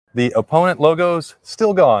The opponent logo's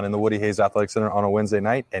still gone in the Woody Hayes Athletic Center on a Wednesday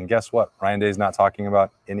night. And guess what? Ryan Day's not talking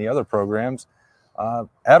about any other programs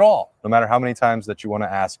at all, no matter how many times that you want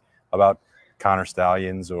to ask about Connor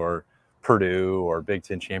Stallions or Purdue or Big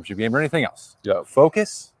Ten championship game or anything else. Yeah.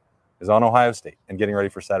 Focus is on Ohio State and getting ready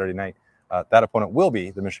for Saturday night. That opponent will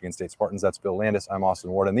be the Michigan State Spartans. That's Bill Landis. I'm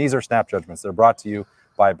Austin Ward. And these are Snap Judgments. They're brought to you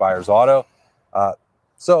by Byers Auto.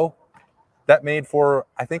 So that made for,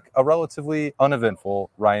 I think, a relatively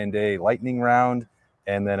uneventful Ryan Day lightning round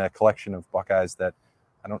and then a collection of Buckeyes that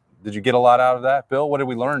did you get a lot out of that, Bill? What did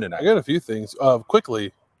we learn tonight? I got a few things.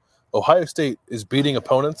 Quickly, Ohio State is beating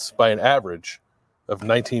opponents by an average of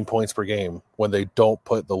 19 points per game when they don't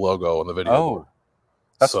put the logo on the video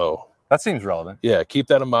board. That seems relevant. Yeah, keep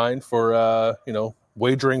that in mind for,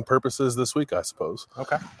 wagering purposes this week, I suppose.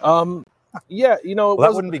 Okay. Yeah,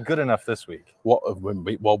 that wouldn't be good enough this week. Well,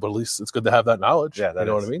 but at least it's good to have that knowledge. Yeah, you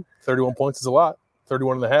know what I mean? 31 points is a lot.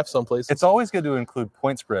 31 and a half some places. It's always good to include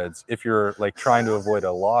point spreads if you're like trying to avoid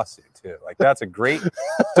a lawsuit too. Like that's a great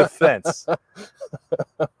defense.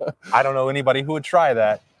 I don't know anybody who would try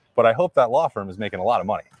that, but I hope that law firm is making a lot of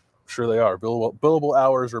money. Sure they are. Billable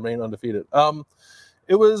hours remain undefeated.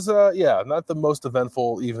 It was not the most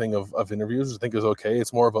eventful evening of interviews. I think it was okay.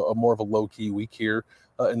 It's more of a low key week here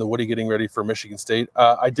in the Woody getting ready for Michigan State.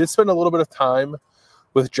 I did spend a little bit of time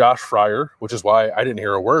with Josh Fryer, which is why I didn't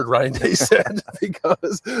hear a word Ryan Day said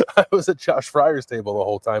because I was at Josh Fryer's table the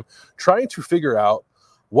whole time trying to figure out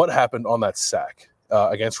what happened on that sack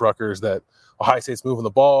against Rutgers. That Ohio State's moving the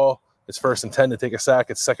ball. It's 1st and 10 to take a sack.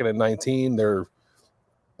 It's 2nd and 19. They're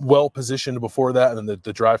well positioned before that, and then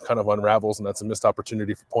the drive kind of unravels, and that's a missed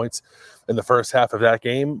opportunity for points in the first half of that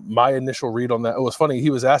game. My initial read on that, it was funny. He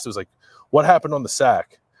was asked, it was like, what happened on the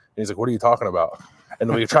sack? And he's like, what are you talking about?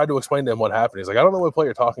 And we tried to explain to him what happened. He's like, I don't know what play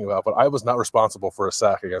you're talking about, but I was not responsible for a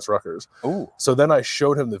sack against Rutgers. Ooh. So then I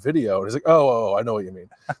showed him the video, and he's like, oh, I know what you mean.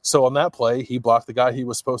 So on that play, he blocked the guy he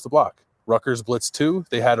was supposed to block. Rutgers blitz 2.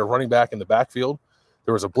 They had a running back in the backfield.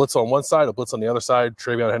 There was a blitz on one side, a blitz on the other side.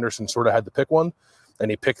 Travion Henderson sort of had to pick one, and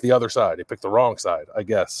he picked the other side. He picked the wrong side, I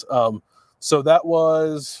guess. So that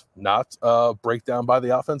was not a breakdown by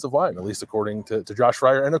the offensive line, at least according to Josh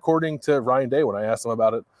Fryer and according to Ryan Day when I asked him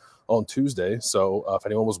about it on Tuesday. So if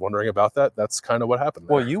anyone was wondering about that, that's kind of what happened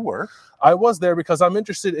there. Well, you were. I was there because I'm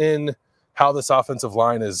interested in how this offensive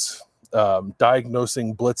line is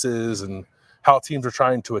diagnosing blitzes and how teams are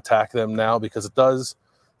trying to attack them now, because it does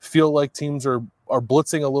feel like teams are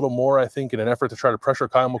blitzing a little more, I think, in an effort to try to pressure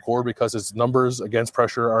Kyle McCord because his numbers against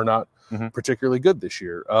pressure are not particularly good this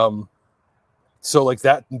year. So like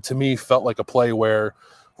that to me felt like a play where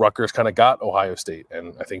Rutgers kind of got Ohio State,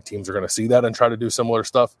 and I think teams are going to see that and try to do similar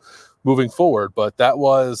stuff moving forward. But that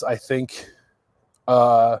was, I think,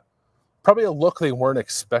 probably a look they weren't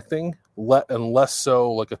expecting, and less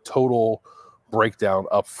so like a total breakdown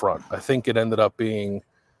up front. I think it ended up being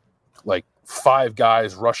like 5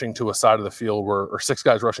 guys rushing to a side of the field or 6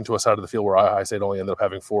 guys rushing to a side of the field where Ohio State only ended up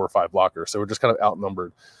having 4 or 5 blockers. So we're just kind of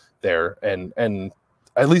outnumbered there. And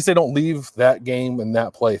at least they don't leave that game and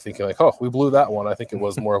that play thinking like, oh, we blew that one. I think it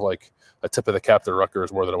was more of like a tip of the cap to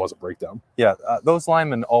Rutgers more than it was a breakdown. Yeah, those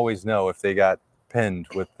linemen always know if they got pinned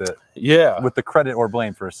with the credit or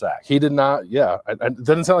blame for a sack. He did not. Yeah, it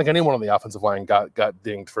doesn't sound like anyone on the offensive line got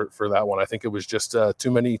dinged for that one. I think it was just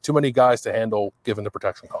too many guys to handle given the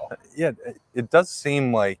protection call. Yeah, it does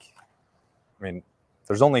seem like, I mean,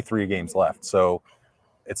 there's only 3 games left, so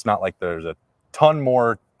it's not like there's a ton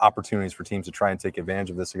more opportunities for teams to try and take advantage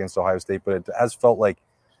of this against Ohio State, but it has felt like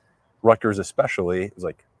Rutgers especially is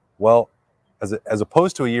like, well, as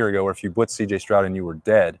opposed to a year ago where if you blitzed C.J. Stroud and you were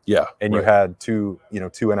dead, and you had two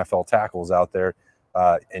NFL tackles out there,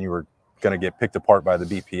 and you were going to get picked apart by the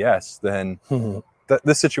BPS, then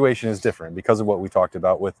this situation is different because of what we talked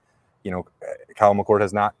about with, Kyle McCord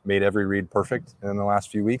has not made every read perfect in the last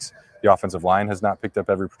few weeks. The offensive line has not picked up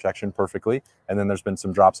every protection perfectly, and then there's been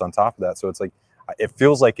some drops on top of that. So it's like, it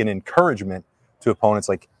feels like an encouragement to opponents,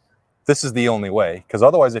 like this is the only way. Because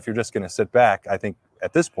otherwise, if you're just going to sit back, I think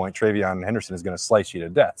at this point, Travion Henderson is going to slice you to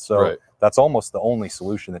death. So that's almost the only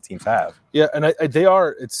solution that teams have. Yeah, and they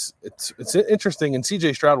are. It's interesting. And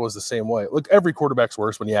C.J. Stroud was the same way. Look, every quarterback's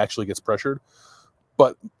worse when he actually gets pressured,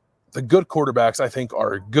 but the good quarterbacks, I think,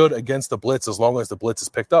 are good against the blitz as long as the blitz is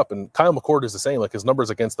picked up. And Kyle McCord is the same. Like, his numbers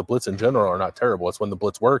against the blitz in general are not terrible. It's when the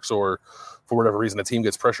blitz works or for whatever reason the team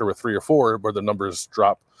gets pressure with 3 or 4 where the numbers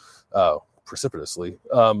drop precipitously.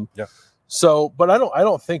 So, but I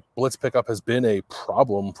don't think blitz pickup has been a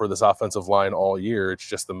problem for this offensive line all year. It's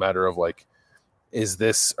just a matter of like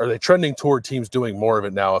Are they trending toward teams doing more of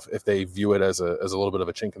it now if they view it as a little bit of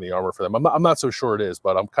a chink in the armor for them? I'm not so sure it is,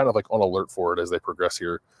 but I'm kind of like on alert for it as they progress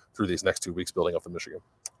here through these next 2 weeks building up to Michigan.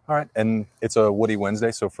 All right. And it's a Woody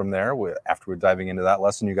Wednesday. So from there, after we're diving into that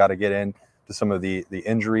lesson, you got to get into some of the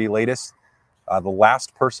injury latest. The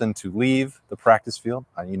last person to leave the practice field,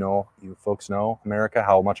 you folks know, America,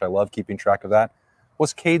 how much I love keeping track of that,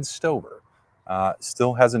 was Cade Stover.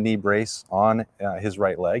 Still has a knee brace on his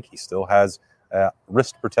right leg. He still has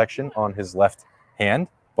wrist protection on his left hand,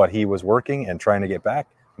 but he was working and trying to get back.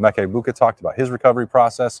 Emeka Egbuka talked about his recovery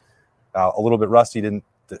process. A little bit rusty, didn't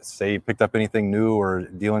say he picked up anything new or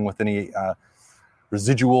dealing with any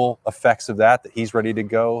residual effects of that he's ready to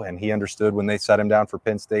go. And he understood when they set him down for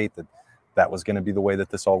Penn State that was going to be the way that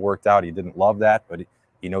this all worked out. He didn't love that, but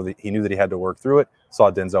he knew that he had to work through it. Saw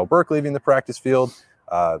Denzel Burke leaving the practice field.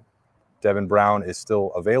 Devin Brown is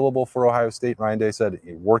still available for Ohio State. Ryan Day said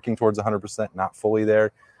working towards 100%, not fully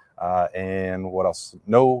there. And what else?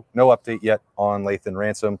 No update yet on Lathan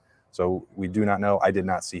Ransom. So we do not know. I did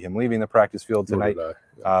not see him leaving the practice field tonight.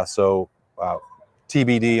 So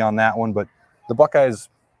TBD on that one. But the Buckeyes,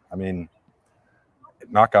 I mean,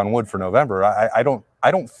 knock on wood for November. I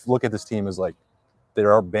don't look at this team as like they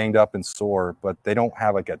are banged up and sore, but they don't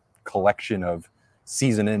have like a collection of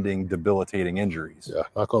season-ending, debilitating injuries. Yeah,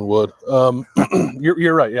 knock on wood.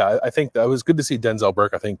 You're right. Yeah, I think that was good to see Denzel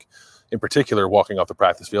Burke. I think, in particular, walking off the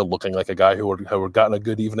practice field, looking like a guy who had gotten a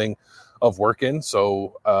good evening of work in.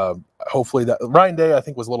 So hopefully that Ryan Day, I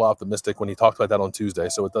think, was a little optimistic when he talked about that on Tuesday.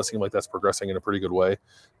 So it does seem like that's progressing in a pretty good way.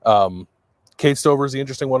 Cade Stover is the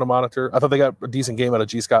interesting one to monitor. I thought they got a decent game out of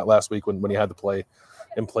G. Scott last week when he had to play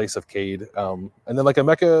in place of Cade. And then like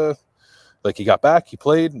Emeka. Like he got back, he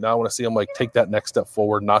played. Now I want to see him like take that next step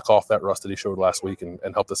forward, knock off that rust that he showed last week, and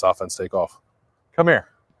help this offense take off. Come here,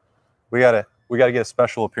 we gotta get a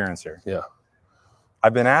special appearance here. Yeah,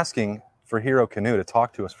 I've been asking for Hero Canoe to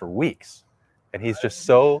talk to us for weeks, and he's just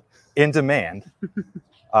so in demand.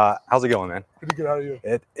 How's it going, man? Pretty good. How are you?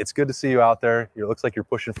 It's good to see you out there. It looks like you're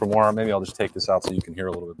pushing for more. Maybe I'll just take this out so you can hear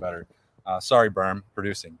a little bit better. Sorry, Berm,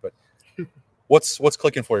 producing, but what's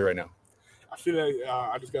clicking for you right now? I feel like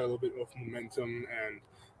I just got a little bit of momentum and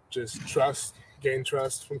just gain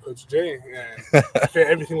trust from Coach Jay. And I feel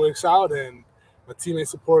everything works out, and my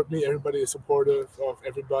teammates support me. Everybody is supportive of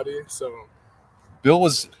everybody. So Bill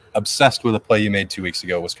was obsessed with a play you made 2 weeks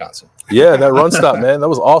ago, Wisconsin. Yeah, that run stop, man. That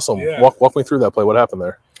was awesome. Yeah. Walk me through that play. What happened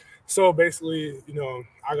there? So basically,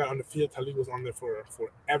 I got on the field. Talib was on there for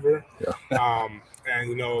forever. Yeah.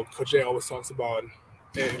 And, Coach Jay always talks about,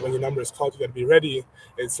 and when your number is called, you got to be ready.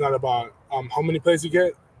 It's not about how many plays you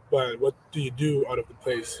get, but what do you do out of the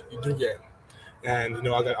plays you do get. And, I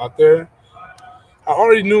got out there. I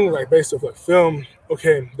already knew, like, based off, like, film,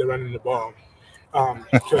 okay, they're running the ball.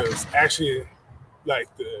 Because actually, like,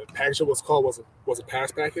 the package that was called was a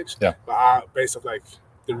pass package. Yeah. But based off, like,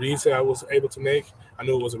 the reads that I was able to make, I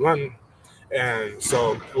knew it was a run. And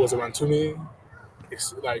so it was a run to me.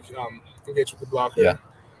 It's like, engage with the blocker. Yeah.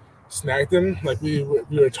 Snag them like we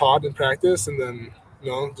were taught in practice, and then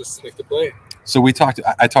just make the play. So I talked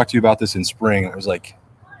to you about this in spring. It was like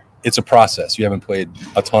it's a process. You haven't played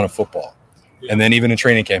a ton of football, and then even in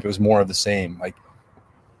training camp, it was more of the same. Like,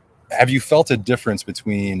 have you felt a difference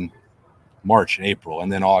between March and April, and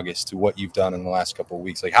then August to what you've done in the last couple of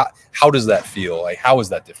weeks? Like, how does that feel? Like, how is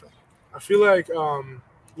that different? I feel like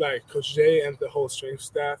Coach Jay and the whole strength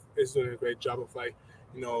staff is doing a great job of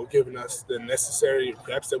giving us the necessary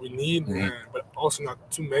reps that we need, but also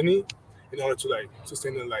not too many in order to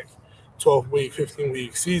sustain a 12-week,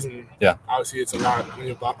 15-week season. Yeah, obviously it's a lot on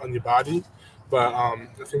your body, but I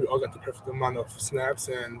think we all got the perfect amount of snaps,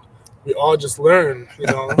 and we all just learn.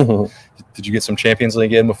 Did you get some Champions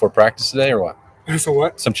League in before practice today, or what? So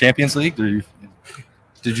what? Some Champions League?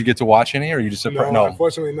 Did you get to watch any, or you just no?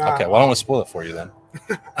 Unfortunately not. Okay, well I don't want to spoil it for you then.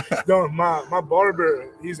 No, my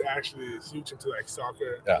barber, he's actually huge into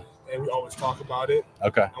soccer. Yeah. And we always talk about it.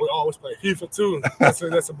 Okay. And we always play FIFA too. That's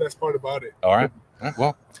the best part about it. All right.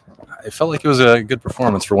 Well, it felt like it was a good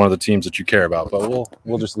performance for one of the teams that you care about, but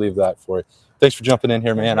we'll just leave that for you. Thanks for jumping in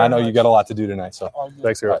here, man. I know you got a lot to do tonight, so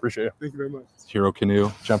Thanks, Hero. Appreciate it. Thank you very much. Hero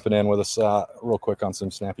Canoe jumping in with us real quick on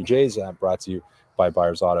some Snappy J's, brought to you by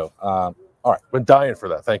Byers Auto. All right. Been dying for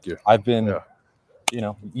that. Thank you. I've been,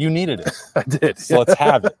 you needed it. I did. So let's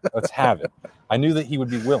have it. I knew that he would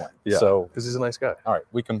be willing. Yeah. So because he's a nice guy. All right,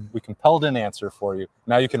 we compelled an answer for you.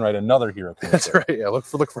 Now you can write another Hero Canoe. That's right. Yeah. Look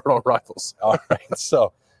for it on Rivals. All right.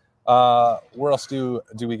 So where else do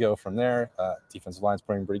we go from there? Defensive line's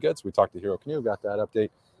playing pretty good. So we talked to Hero Canoe, got that update.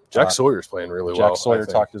 Jack Sawyer's playing really well. Jack Sawyer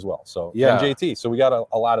talked as well. So yeah. and JT. So we got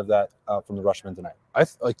a lot of that from the Rushman tonight.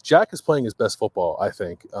 Jack is playing his best football, I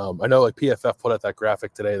think. I know like PFF put out that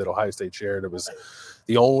graphic today that Ohio State shared. It was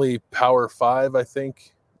the only Power 5, I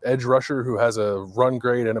think, edge rusher who has a run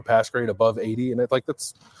grade and a pass grade above 80. And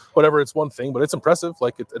that's whatever, it's one thing, but it's impressive.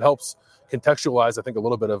 Like it helps contextualize, I think, a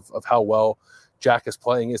little bit of how well Jack is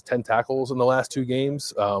playing. He has 10 tackles in the last 2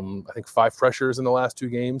 games. I think 5 pressures in the last 2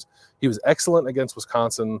 games. He was excellent against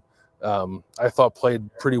Wisconsin. I thought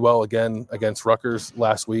played pretty well again against Rutgers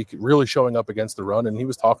last week, really showing up against the run. And he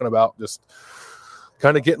was talking about just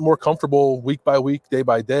kind of getting more comfortable week by week, day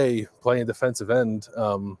by day, playing defensive end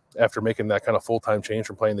after making that kind of full-time change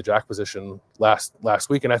from playing the Jack position last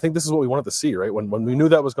week. And I think this is what we wanted to see, right? When we knew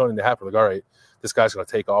that was going to happen, like, all right, this guy's going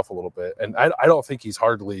to take off a little bit. And I don't think he's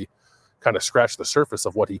hardly kind of scratched the surface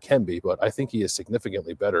of what he can be, but I think he is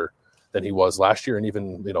significantly better than he was last year and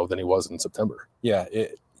even, than he was in September. Yeah,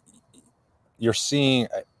 you're seeing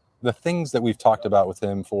the things that we've talked about with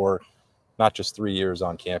him for not just 3 years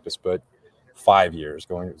on campus, but 5 years,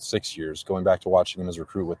 6 years, going back to watching him as a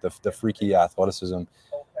recruit with the freaky athleticism.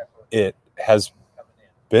 It has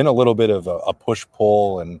been a little bit of a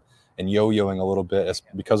push-pull and yo-yoing a little bit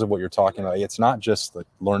because of what you're talking about. It's not just like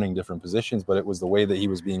learning different positions, but it was the way that he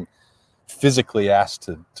was being physically asked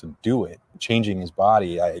to do it, changing his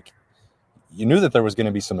body. You knew that there was going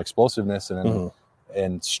to be some explosiveness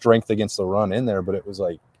and strength against the run in there, but it was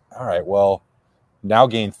like, all right, well, now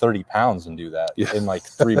gain 30 pounds and do that in like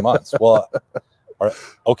 3 months. Well,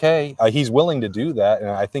 okay, he's willing to do that.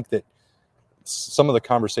 And I think that some of the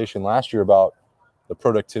conversation last year about the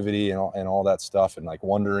productivity and all that stuff and like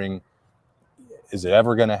wondering, is it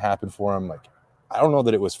ever going to happen for him? Like, I don't know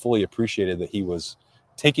that it was fully appreciated that he was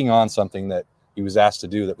taking on something that he was asked to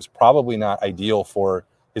do that was probably not ideal for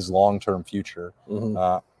his long-term future.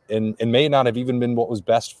 And may not have even been what was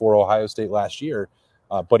best for Ohio State last year,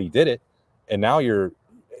 but he did it. And now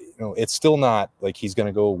it's still not like he's going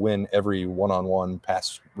to go win every one-on-one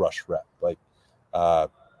pass rush rep. Like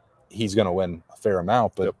he's going to win a fair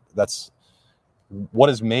amount, but that's what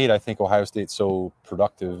has made, I think, Ohio State so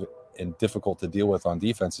productive and difficult to deal with on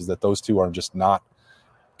defense is that those two are just not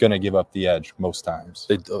going to give up the edge most times.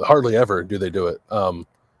 They hardly ever do they do it.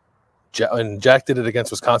 And Jack did it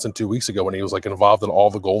against Wisconsin 2 weeks ago when he was like involved in all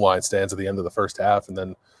the goal line stands at the end of the first half, and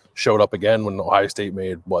then showed up again when Ohio State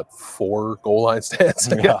made 4 goal line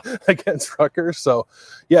stands against Rutgers. So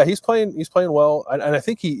yeah, he's playing well. And I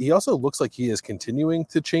think he also looks like he is continuing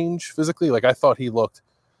to change physically. Like I thought he looked,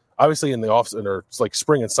 obviously in the offseason or like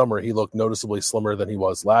spring and summer, he looked noticeably slimmer than he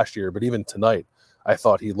was last year. But even tonight, I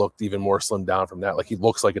thought he looked even more slimmed down from that. Like he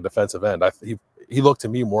looks like a defensive end. He looked to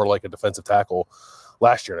me more like a defensive tackle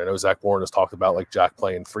last year. And I know Zach Bourne has talked about like Jack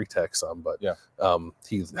playing free tech some, but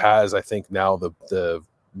he has, I think, now the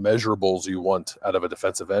measurables you want out of a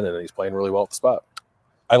defensive end, and he's playing really well at the spot.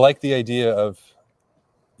 I like the idea of,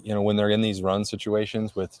 when they're in these run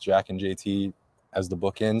situations with Jack and JT as the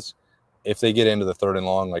bookends, if they get into the 3rd and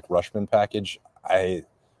long, like Rushman package, I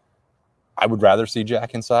would rather see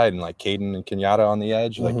Jack inside and like Caden and Kenyatta on the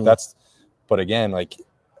edge. Like but again, like,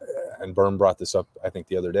 and Byrne brought this up, I think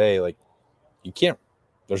the other day, like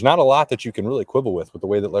there's not a lot that you can really quibble with the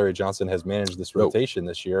way that Larry Johnson has managed this rotation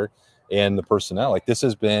this year and the personnel. Like this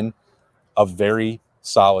has been a very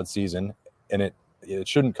solid season, and it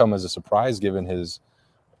shouldn't come as a surprise given his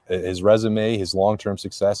resume, his long-term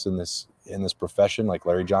success in this profession. Like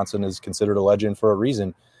Larry Johnson is considered a legend for a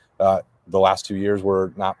reason. The last 2 years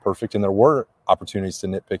were not perfect, and there were opportunities to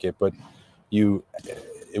nitpick it, but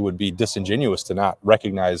it would be disingenuous to not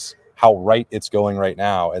recognize how right it's going right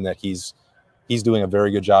now, and that he's doing a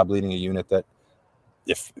very good job leading a unit that,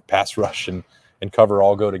 if pass rush and cover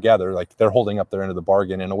all go together, like they're holding up their end of the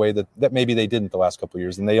bargain in a way that maybe they didn't the last couple of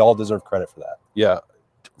years, and they all deserve credit for that. Yeah.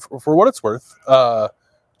 For what it's worth,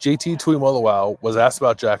 JT Tuimoloau was asked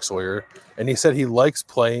about Jack Sawyer, and he said he likes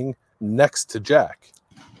playing next to Jack.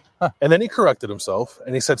 And then he corrected himself,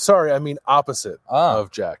 and he said, sorry, I mean opposite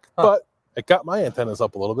of Jack. But it got my antennas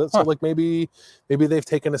up a little bit. So like maybe they've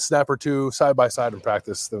taken a snap or two side by side in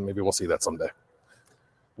practice. Then maybe we'll see that someday.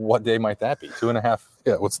 What day might that be? 2.5?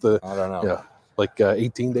 Yeah. I don't know. Yeah. Like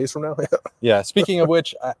 18 days from now. Yeah. Speaking of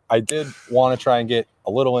which, I did want to try and get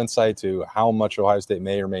a little insight to how much Ohio State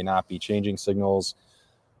may or may not be changing signals,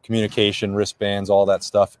 communication, wristbands, all that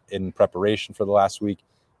stuff in preparation for the last week.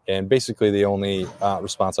 And basically the only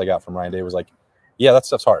response I got from Ryan Day was like, yeah, that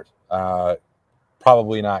stuff's hard.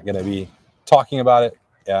 Probably not going to be talking about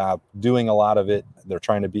it, doing a lot of it. They're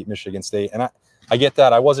trying to beat Michigan State. And I get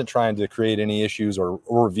that. I wasn't trying to create any issues or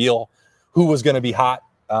reveal who was going to be hot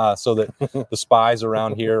so that the spies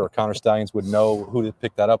around here or Connor Stallions would know who to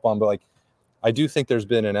pick that up on. But like, I do think there's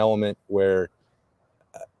been an element where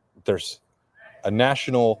there's a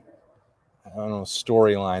national, I don't know,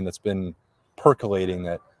 storyline that's been percolating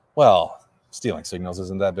that, well, stealing signals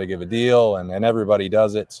isn't that big of a deal, and everybody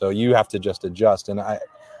does it, so you have to just adjust. And I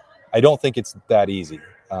don't think it's that easy.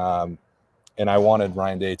 And I wanted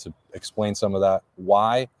Ryan Day to explain some of that,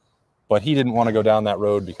 why, but he didn't want to go down that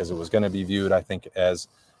road because it was going to be viewed, I think, as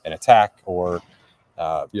an attack or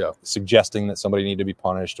suggesting that somebody needed to be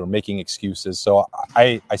punished or making excuses. So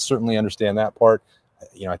I certainly understand that part.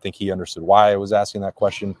 I think he understood why I was asking that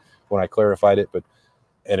question when I clarified it,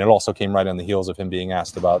 and it also came right on the heels of him being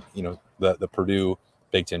asked about, the Purdue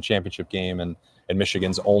Big Ten championship game and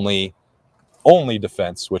Michigan's only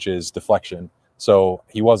defense, which is deflection. So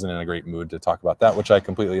he wasn't in a great mood to talk about that, which I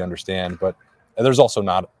completely understand. But there's also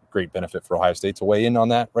not great benefit for Ohio State to weigh in on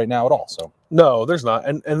that right now at all. So no, there's not,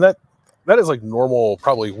 and that is like normal,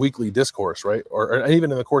 probably weekly discourse, right? Or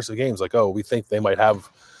even in the course of games, like, oh, we think they might have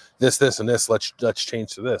this, and this. Let's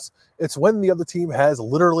change to this. It's when the other team has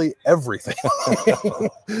literally everything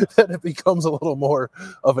that it becomes a little more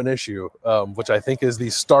of an issue, which I think is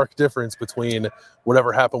the stark difference between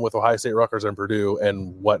whatever happened with Ohio State, Rutgers, and Purdue,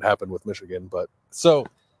 and what happened with Michigan. But so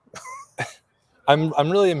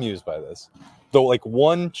I'm really amused by this. Though, like,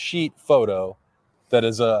 one sheet photo that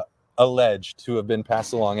is alleged to have been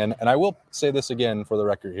passed along, and I will say this again for the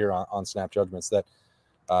record here on Snap Judgments, that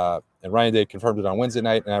and Ryan Day confirmed it on Wednesday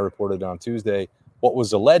night, and I reported it on Tuesday. What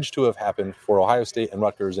was alleged to have happened for Ohio State and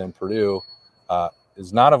Rutgers and Purdue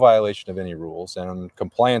is not a violation of any rules, and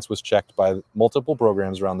compliance was checked by multiple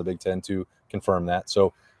programs around the Big Ten to confirm that.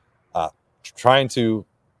 So trying to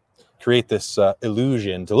create this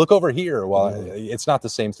illusion to look over here, while it's not the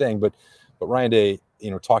same thing, but Ryan Day,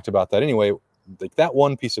 talked about that anyway. Like, that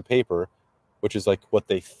one piece of paper, which is like what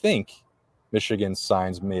they think Michigan's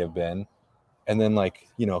signs may have been, and then, like,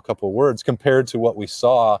 a couple of words compared to what we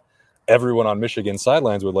saw everyone on Michigan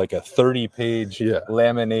sidelines with, like, a 30-page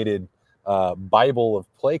laminated Bible of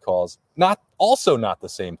play calls. Not the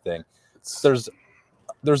same thing.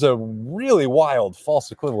 There's a really wild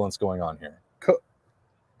false equivalence going on here.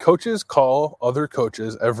 Coaches call other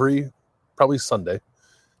coaches every probably Sunday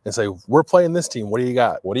and say, we're playing this team. What do you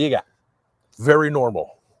got? What do you got? Very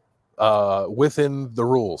normal, within the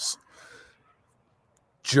rules.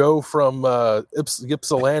 Joe from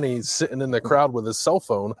Ypsilanti sitting in the crowd with his cell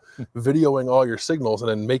phone, videoing all your signals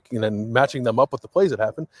and then matching them up with the plays that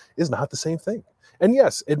happen is not the same thing. And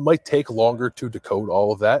yes, it might take longer to decode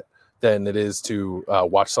all of that than it is to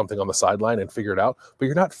watch something on the sideline and figure it out. But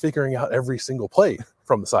you're not figuring out every single play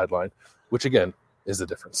from the sideline, which again is the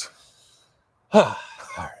difference. All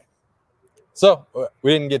right. So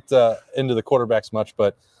we didn't get into the quarterbacks much,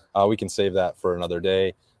 but we can save that for another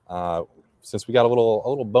day. Since we got a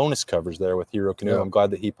little bonus coverage there with Hero Canoe, I'm glad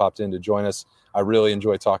that he popped in to join us. I really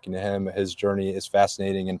enjoy talking to him. His journey is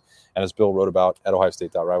fascinating, and as Bill wrote about at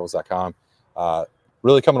ohiostate.rivals.com,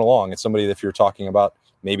 really coming along. It's somebody that, if you're talking about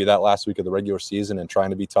maybe that last week of the regular season and trying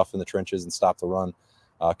to be tough in the trenches and stop the run,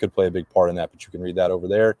 could play a big part in that. But you can read that over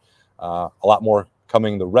there. A lot more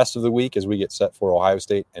coming the rest of the week as we get set for Ohio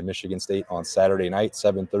State and Michigan State on Saturday night,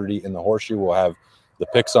 7:30 in the Horseshoe. We'll have the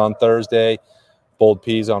picks on Thursday, Bold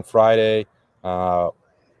Peas on Friday. What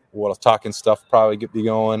else? Talking stuff probably be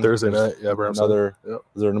going Thursday night. Yeah, another.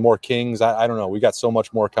 Is there more Kings? I don't know. We got so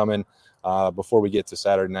much more coming before we get to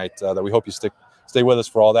Saturday night that we hope you stay with us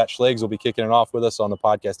for all that. Schlegs will be kicking it off with us on the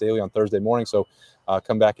podcast daily on Thursday morning, so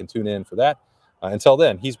come back and tune in for that. Until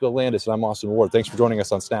then, he's Bill Landis and I'm Austin Ward. Thanks for joining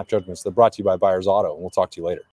us on Snap Judgments. They're brought to you by Buyers Auto, and we'll talk to you later.